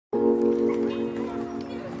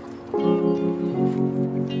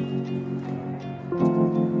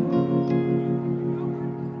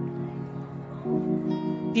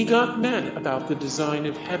He got mad about the design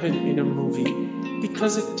of heaven in a movie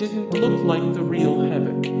because it didn't look like the real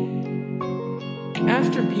heaven.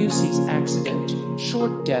 After Busey's accident,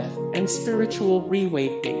 short death, and spiritual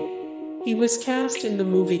reawakening, he was cast in the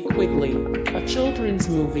movie Quigley, a children's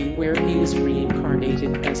movie where he is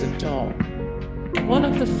reincarnated as a doll. One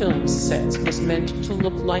of the film's sets was meant to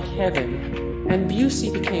look like heaven, and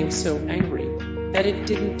Busey became so angry that it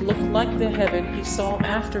didn't look like the heaven he saw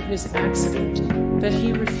after his accident that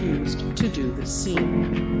he refused to do the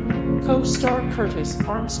scene. Co-star Curtis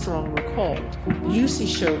Armstrong recalled, Busey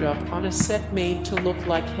showed up on a set made to look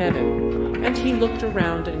like heaven, and he looked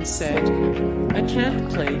around and said, "I can't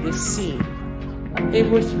play this scene." They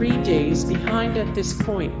were 3 days behind at this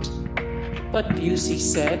point. But Busey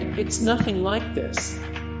said, "It's nothing like this.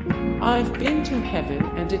 I've been to heaven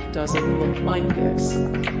and it doesn't look like this.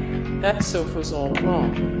 That sofa's all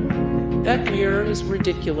wrong. That mirror is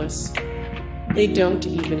ridiculous. They don't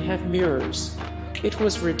even have mirrors. It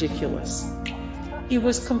was ridiculous." He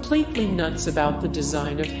was completely nuts about the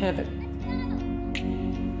design of heaven.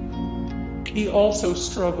 He also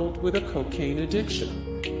struggled with a cocaine addiction.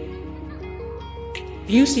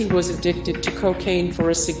 Busey was addicted to cocaine for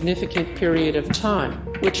a significant period of time,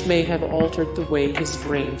 which may have altered the way his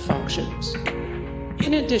brain functions.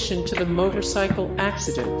 In addition to the motorcycle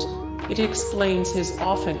accident, it explains his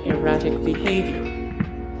often erratic behavior.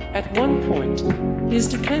 At one point, his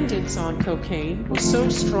dependence on cocaine was so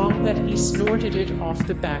strong that he snorted it off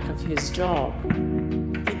the back of his dog.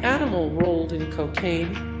 The animal rolled in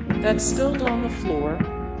cocaine that spilled on the floor,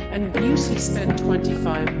 and Busey spent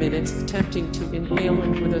 25 minutes attempting to inhale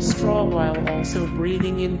it with a straw while also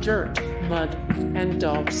breathing in dirt, mud, and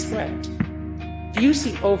dog sweat.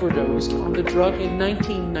 Busey overdosed on the drug in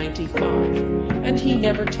 1995, and he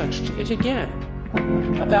never touched it again.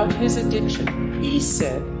 About his addiction, he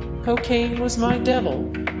said, "Cocaine was my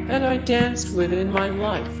devil, that I danced with in my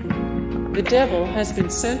life. The devil has been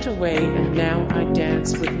sent away and now I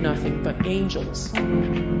dance with nothing but angels."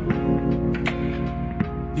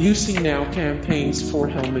 Busey now campaigns for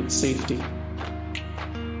helmet safety.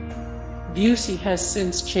 Busey has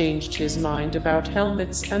since changed his mind about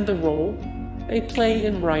helmets and the role they play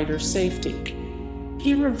in rider safety.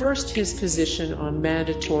 He reversed his position on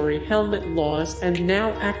mandatory helmet laws and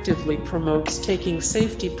now actively promotes taking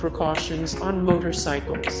safety precautions on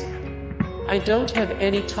motorcycles. "I don't have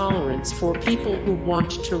any tolerance for people who want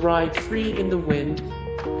to ride free in the wind,"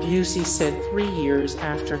 Busey said 3 years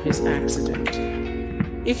after his accident.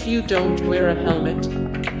 "If you don't wear a helmet,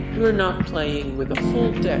 you're not playing with a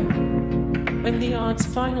full deck. When the odds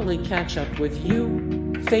finally catch up with you,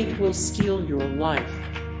 fate will steal your life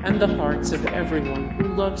and the hearts of everyone who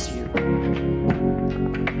loves you."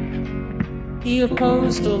 He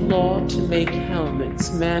opposed a law to make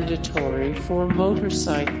helmets mandatory for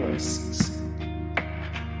motorcyclists.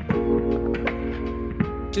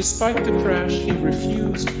 Despite the crash, he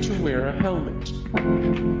refused to wear a helmet.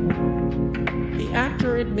 The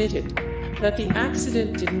actor admitted that the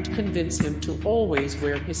accident didn't convince him to always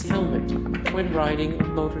wear his helmet when riding a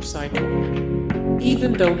motorcycle.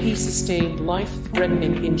 Even though he sustained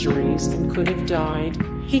life-threatening injuries and could have died,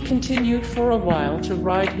 he continued for a while to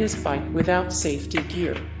ride his bike without safety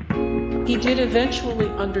gear. He did eventually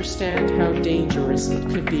understand how dangerous it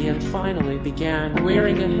could be and finally began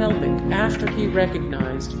wearing a helmet after he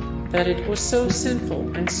recognized that it was so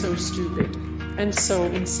sinful and so stupid and so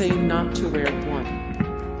insane not to wear one.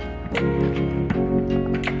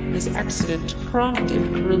 His accident prompted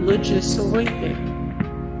religious awakening.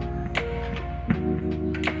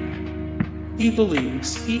 He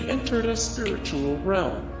believes he entered a spiritual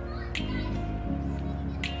realm.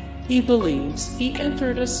 He believes he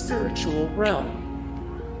entered a spiritual realm.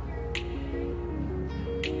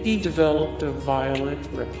 He developed a violent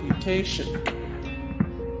reputation.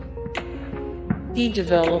 He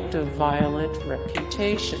developed a violent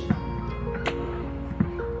reputation.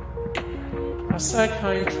 A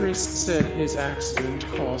psychiatrist said his accident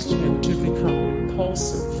caused him to become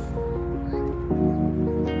impulsive.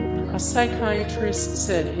 A psychiatrist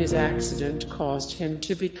said his accident caused him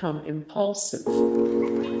to become impulsive.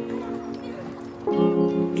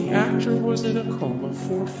 The actor was in a coma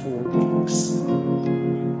for 4 weeks.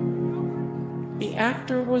 The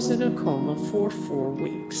actor was in a coma for 4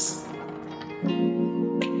 weeks.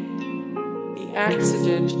 The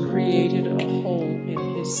accident created a hole in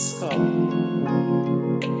his skull.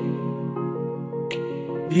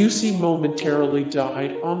 Busey momentarily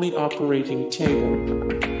died on the operating table.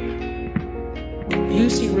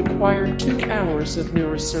 Busey required 2 hours of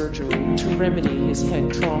neurosurgery to remedy his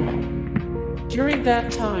head trauma. During that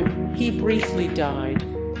time, he briefly died,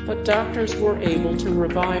 but doctors were able to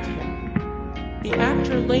revive him. The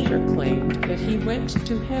actor later claimed that he went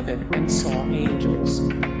to heaven and saw angels,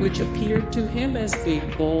 which appeared to him as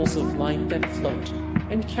big balls of light that float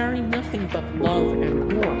and carry nothing but love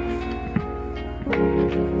and warmth.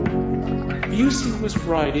 Busey was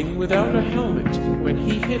riding without a helmet when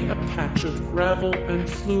he hit a patch of gravel and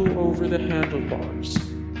flew over the handlebars.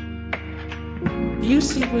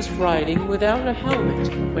 Busey was riding without a helmet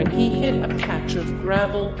when he hit a patch of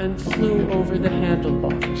gravel and flew over the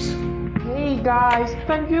handlebars. Hey guys,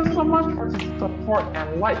 thank you so much for the support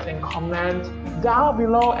and likes and comments down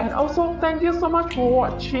below, and also thank you so much for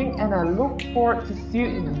watching, and I look forward to see you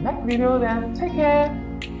in the next video. Then take care,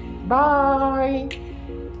 bye.